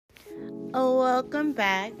Welcome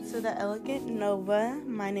back to the Elegant Nova.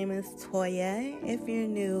 My name is Toya. If you're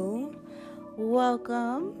new,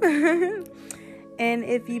 welcome. And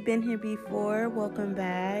if you've been here before, welcome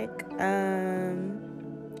back.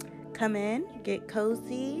 Come in, get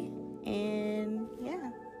cozy, and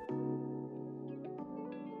yeah.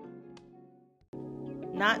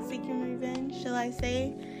 Not seeking revenge, shall I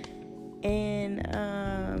say?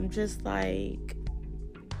 And just like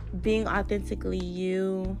being authentically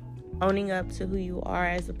you, owning up to who you are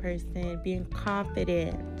as a person, being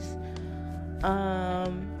confident,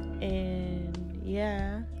 and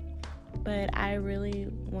yeah. But I really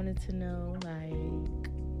wanted to know, like,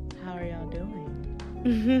 how are y'all doing?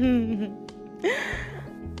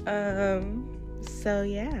 So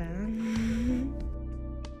yeah.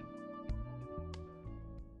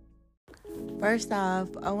 First off,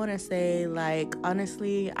 I want to say, like,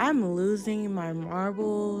 honestly, I'm losing my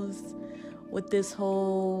marbles with this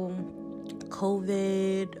whole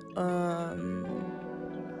COVID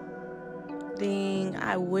thing.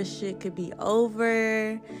 I wish it could be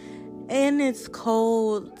over, and it's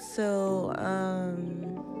cold, so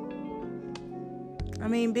I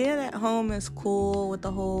mean, being at home is cool with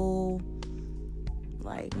the whole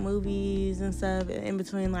like movies and stuff in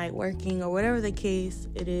between, like working or whatever the case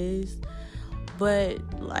it is.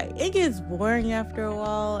 But like it gets boring after a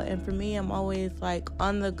while, and for me, I'm always like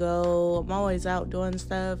on the go. I'm always out doing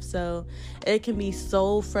stuff, so it can be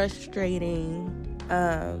so frustrating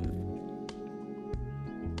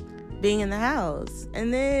being in the house.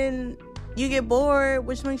 And then you get bored,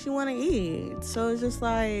 which makes you want to eat. So it's just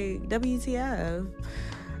like WTF.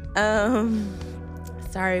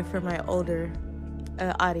 Sorry for my older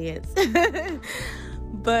audience.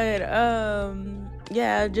 But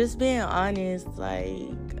yeah, just being honest, like,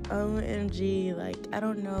 OMG, like, I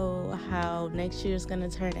don't know how next year is gonna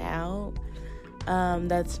turn out.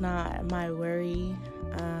 That's not my worry.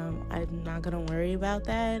 I'm not gonna worry about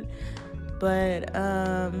that. But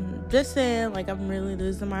just saying, like, I'm really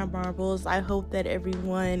losing my marbles. I hope that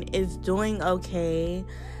everyone is doing okay.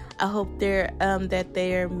 I hope that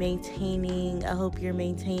they're maintaining. I hope you're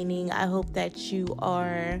maintaining. I hope that you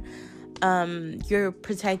are you're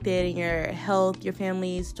protected in your health. Your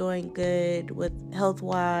family is doing good with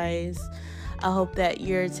health-wise. I hope that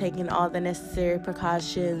you're taking all the necessary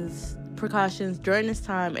precautions during this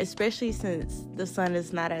time, especially since the sun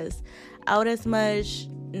is not out as much,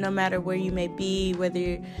 no matter where you may be,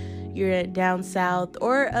 whether you're down south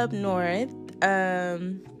or up north.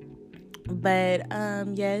 But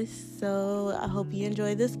yes, so I hope you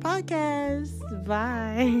enjoy this podcast.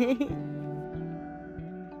 Bye.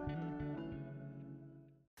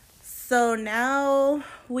 So now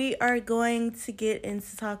we are going to get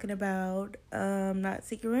into talking about Not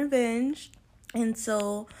Seeking Revenge. And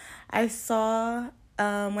so I saw,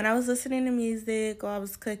 when I was listening to music while I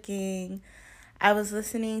was cooking, I was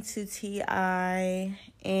listening to T.I.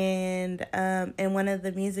 and in one of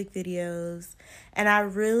the music videos, and I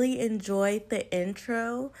really enjoyed the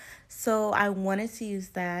intro, so I wanted to use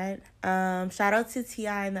that. Shout out to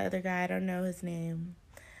T.I. and the other guy, I don't know his name.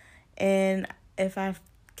 And if I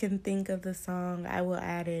can think of the song, I will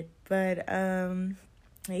add it. But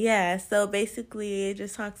yeah, so basically it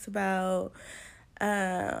just talks about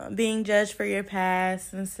being judged for your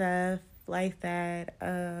past and stuff like that.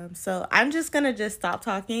 So I'm just gonna just stop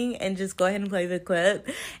talking and just go ahead and play the clip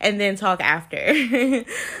and then talk after.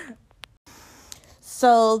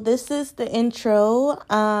 So this is the intro.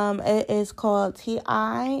 It is called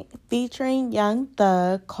T.I. featuring Young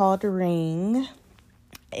Thug, called Ring.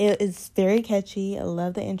 It is very catchy. I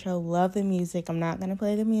love the intro, love the music. I'm not going to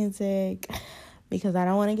play the music because I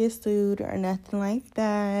don't want to get sued or nothing like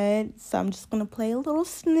that. So I'm just going to play a little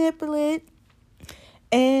snippet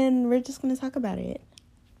and we're just going to talk about it.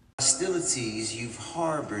 Hostilities you've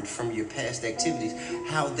harbored from your past activities,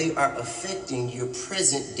 how they are affecting your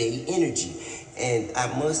present day energy. And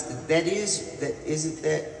isn't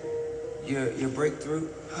that your breakthrough?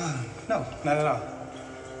 No, not at all.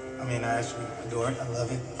 I mean, I actually adore it. I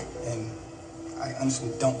love it, and I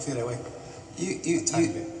honestly don't feel that way.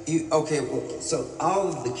 Okay. Well, so all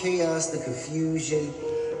of the chaos, the confusion,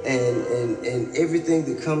 and everything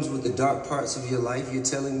that comes with the dark parts of your life, you're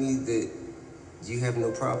telling me that you have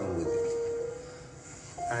no problem with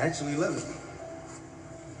it. I actually love it.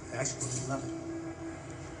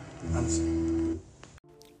 Honestly.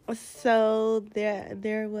 So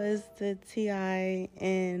there was the T.I.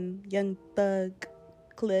 and Young Thug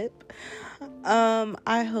clip.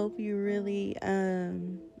 I hope you really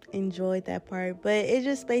enjoyed that part, but it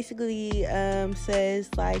just basically says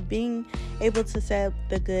like being able to accept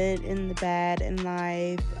the good and the bad in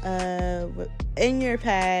life, in your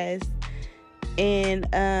past, and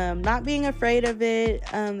not being afraid of it.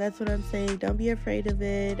 That's what I'm saying. Don't be afraid of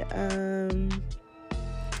it.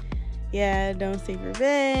 Yeah, don't seek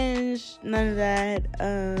revenge, none of that.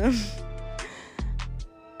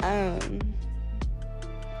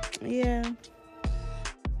 Yeah.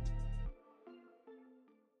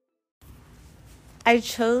 I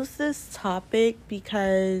chose this topic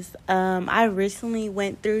because I recently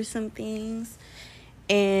went through some things,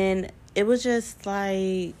 and it was just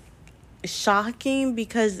like shocking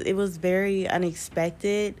because it was very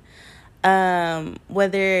unexpected.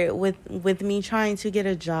 Whether with me trying to get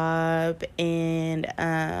a job and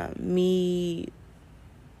me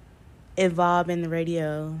involved in the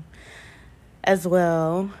radio as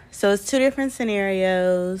well. So it's two different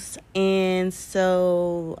scenarios, and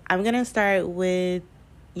so I'm gonna start with,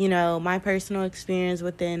 my personal experience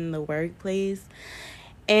within the workplace.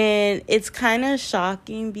 And it's kind of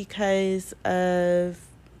shocking because of,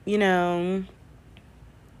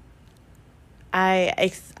 I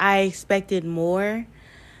expected more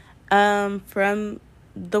from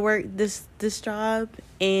the work, this job,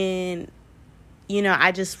 and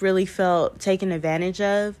I just really felt taken advantage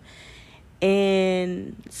of.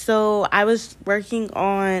 And so I was working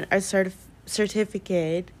on a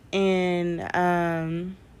certificate, and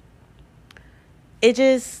it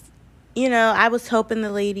just, I was helping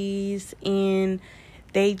the ladies, and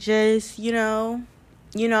they just, I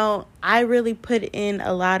really put in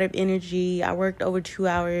a lot of energy. I worked over 2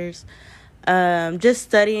 hours, just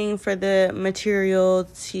studying for the material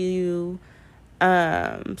so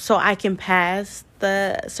I can pass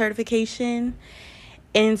the certification.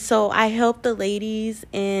 And so I helped the ladies,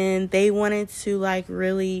 and they wanted to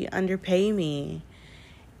really underpay me.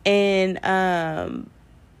 And, I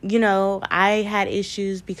had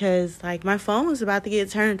issues because my phone was about to get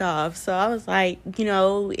turned off. So I was like,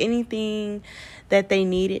 anything that they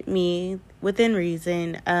needed me within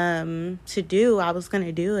reason, to do, I was going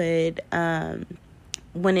to do it,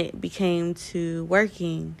 when it became to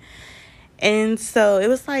working. And so it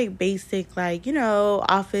was basic,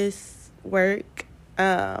 office work.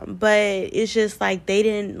 But it's just they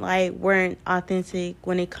didn't weren't authentic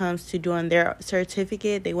when it comes to doing their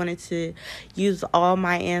certificate. They wanted to use all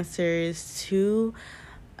my answers to,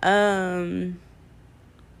 so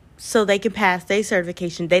they could pass their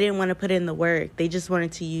certification. They didn't want to put in the work. They just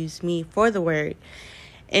wanted to use me for the work.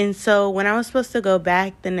 And so when I was supposed to go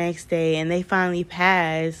back the next day and they finally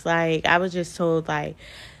passed, I was just told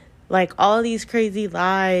all these crazy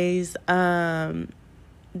lies,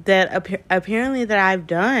 that apparently that I've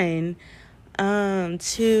done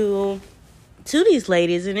to these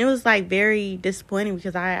ladies. And it was very disappointing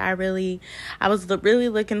because I was really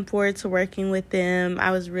looking forward to working with them.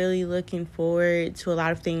 I was really looking forward to a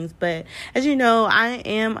lot of things. But as you know, I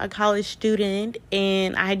am a college student,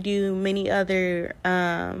 and I do many other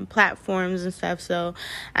platforms and stuff. So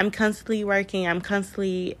I'm constantly working. I'm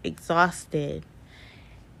constantly exhausted.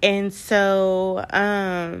 And so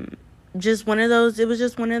it was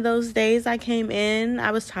just one of those days I came in,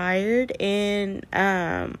 I was tired, and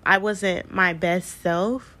I wasn't my best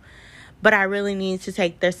self, but I really need to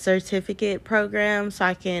take the certificate program so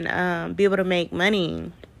I can be able to make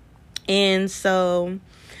money. And so,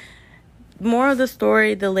 moral of the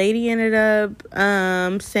story, the lady ended up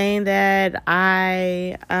saying that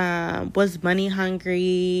I was money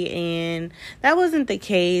hungry, and that wasn't the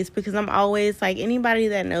case because I'm always anybody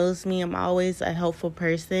that knows me, I'm always a helpful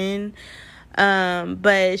person.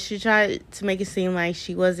 But she tried to make it seem like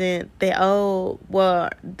she wasn't. The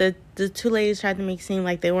two ladies tried to make it seem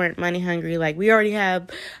like they weren't money hungry. We already have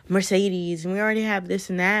Mercedes and we already have this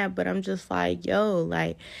and that. But I'm just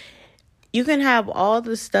you can have all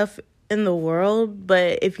the stuff in the world,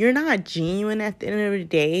 but if you're not genuine at the end of the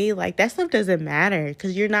day, that stuff doesn't matter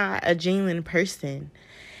because you're not a genuine person.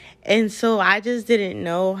 And so I just didn't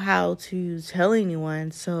know how to tell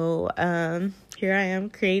anyone. So here I am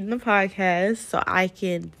creating a podcast so I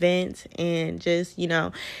can vent and just,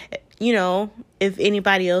 if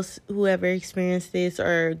anybody else, whoever experienced this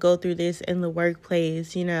or go through this in the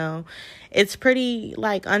workplace, it's pretty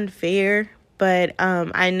unfair, but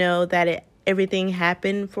I know that everything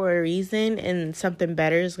happened for a reason and something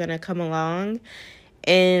better is going to come along.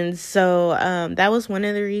 And so that was one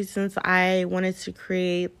of the reasons I wanted to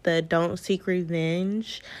create the Don't Seek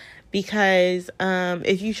Revenge, because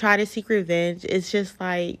if you try to seek revenge, it's just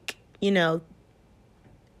it's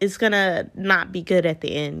going to not be good at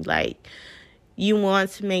the end. You want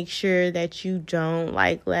to make sure that you don't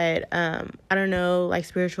let I don't know,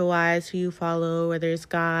 spiritual wise, who you follow, whether it's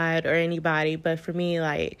God or anybody, but for me,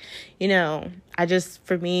 I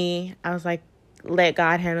was let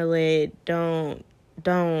God handle it. Don't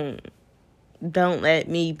don't let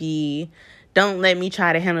me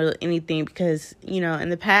try to handle anything, because, in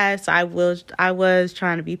the past I was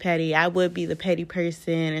trying to be petty. I would be the petty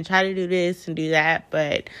person and try to do this and do that,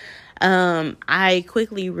 but I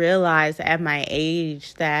quickly realized at my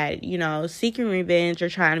age that, seeking revenge or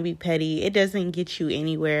trying to be petty, it doesn't get you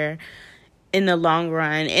anywhere in the long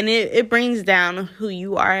run. And it brings down who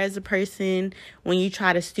you are as a person when you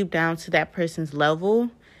try to stoop down to that person's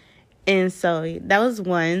level. And so that was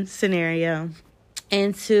one scenario.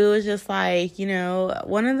 And two is just like,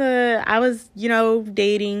 I was,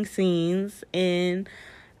 dating scenes, and,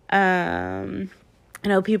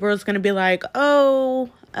 people was going to be like, oh,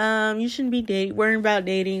 you shouldn't be worrying about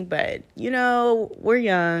dating, but, we're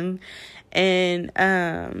young. And,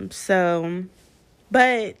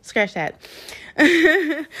 but scratch that.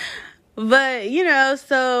 But,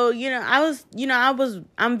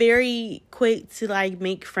 I'm very quick to like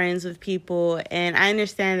make friends with people, and I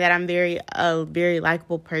understand that I'm a very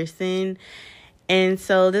likable person. And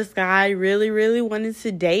so this guy really, really wanted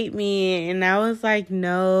to date me, and I was like,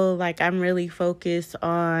 no, like I'm really focused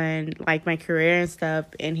on like my career and stuff,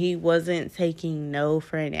 and he wasn't taking no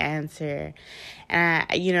for an answer. And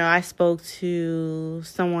I spoke to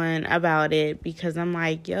someone about it, because I'm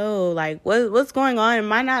like, yo, like what's going on?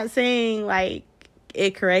 Am I not saying like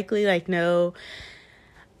it correctly? Like, no.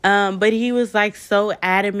 But he was like so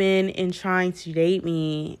adamant in trying to date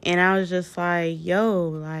me, and I was just like, yo,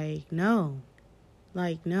 like no.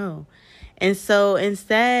 Like, no. And so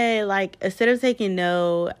instead of taking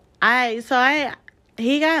no,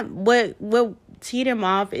 he got what teed him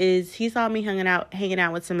off is he saw me hanging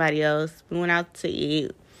out with somebody else. We went out to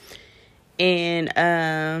eat,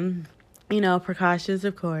 and precautions,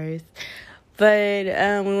 of course. But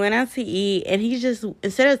we went out to eat, and he just,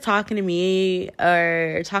 instead of talking to me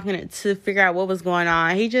or talking to figure out what was going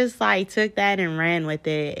on, he just like took that and ran with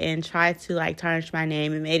it and tried to like tarnish my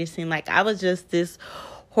name and made it seem like I was just this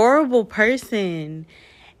horrible person.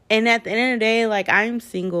 And at the end of the day, like, I'm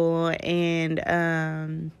single, and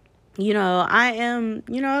I am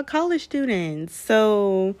a college student,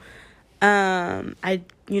 so I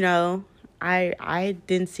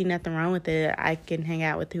didn't see nothing wrong with it. I can hang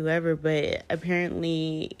out with whoever, but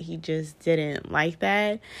apparently he just didn't like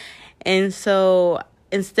that. And so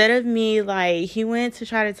instead of me, like, he went to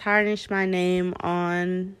try to tarnish my name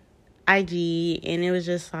on IG, and it was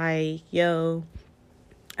just like, yo,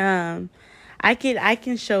 I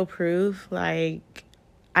can show proof. Like,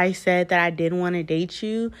 I said that I didn't want to date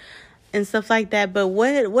you and stuff like that. But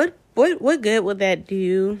what good would that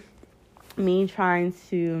do? Me trying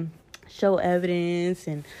to show evidence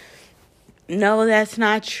and no, that's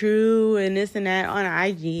not true and this and that on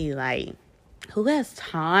IG. Like, who has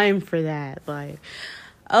time for that? Like,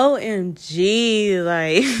 OMG,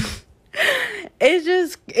 like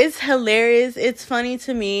it's hilarious. It's funny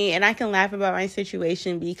to me, and I can laugh about my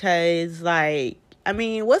situation because, like, I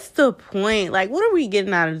mean, what's the point? Like, what are we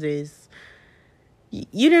getting out of this?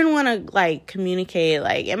 You didn't want to, like, communicate.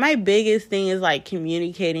 Like, and my biggest thing is, like,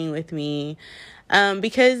 communicating with me.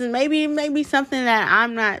 Because maybe something that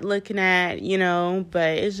I'm not looking at,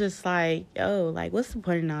 but it's just like, oh, like, what's the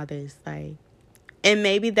point in all this? Like, and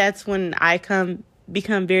maybe that's when I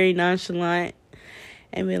become very nonchalant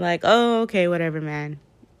and be like, oh, okay, whatever, man.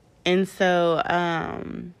 And so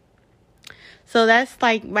that's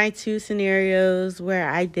like my two scenarios where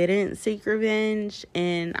I didn't seek revenge,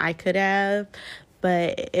 and I could have,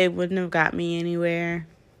 but it wouldn't have got me anywhere.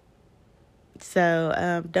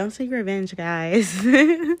 So, don't seek revenge, guys.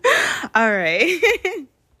 All right.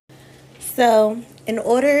 So, in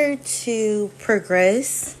order to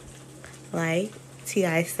progress, like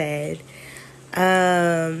T.I. said,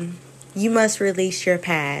 you must release your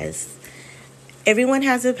past. Everyone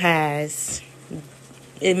has a past.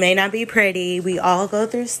 It may not be pretty. We all go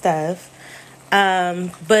through stuff.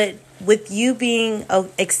 But with you being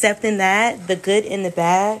accepting that, the good and the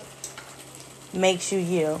bad, makes you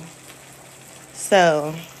you.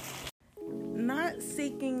 So, not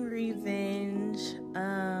seeking revenge,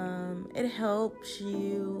 it helps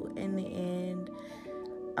you in the end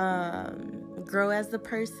grow as a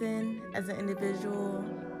person, as an individual.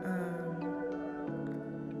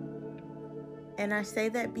 And I say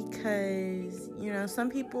that because, some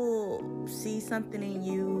people see something in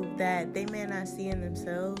you that they may not see in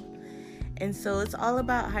themselves. And so it's all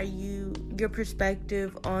about your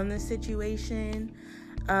perspective on the situation.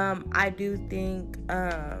 I do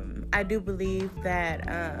believe that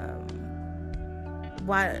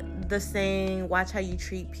the saying, watch how you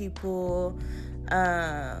treat people,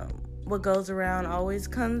 what goes around always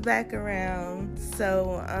comes back around.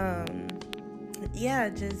 So,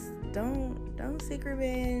 just don't don't seek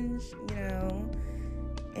revenge,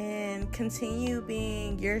 and continue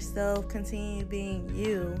being yourself, continue being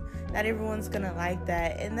you. Not everyone's gonna like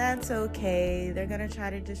that, and that's okay. They're gonna try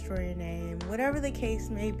to destroy your name, whatever the case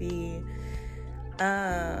may be.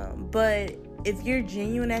 But if you're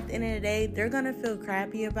genuine at the end of the day, they're gonna feel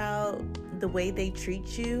crappy about the way they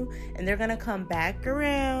treat you, and they're gonna come back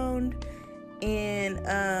around, and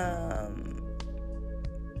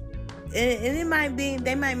it might be,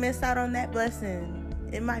 they might miss out on that blessing.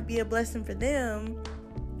 It might be a blessing for them,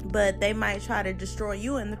 but they might try to destroy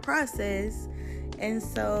you in the process. And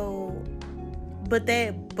so, but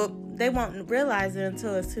they won't realize it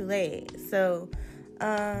until it's too late. So,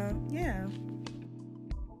 yeah.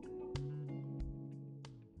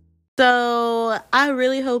 So I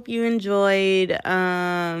really hope you enjoyed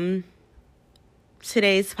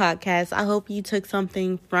today's podcast. I hope you took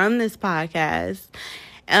something from this podcast.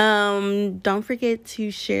 Don't forget to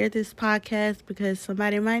share this podcast, because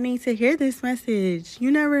somebody might need to hear this message. You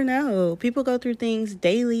never know. People go through things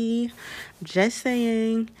daily. Just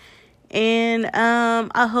saying. And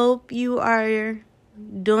I hope you are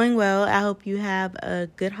doing well. I hope you have a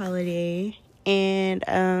good holiday.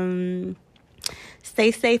 And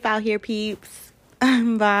stay safe out here, peeps.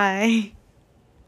 Bye.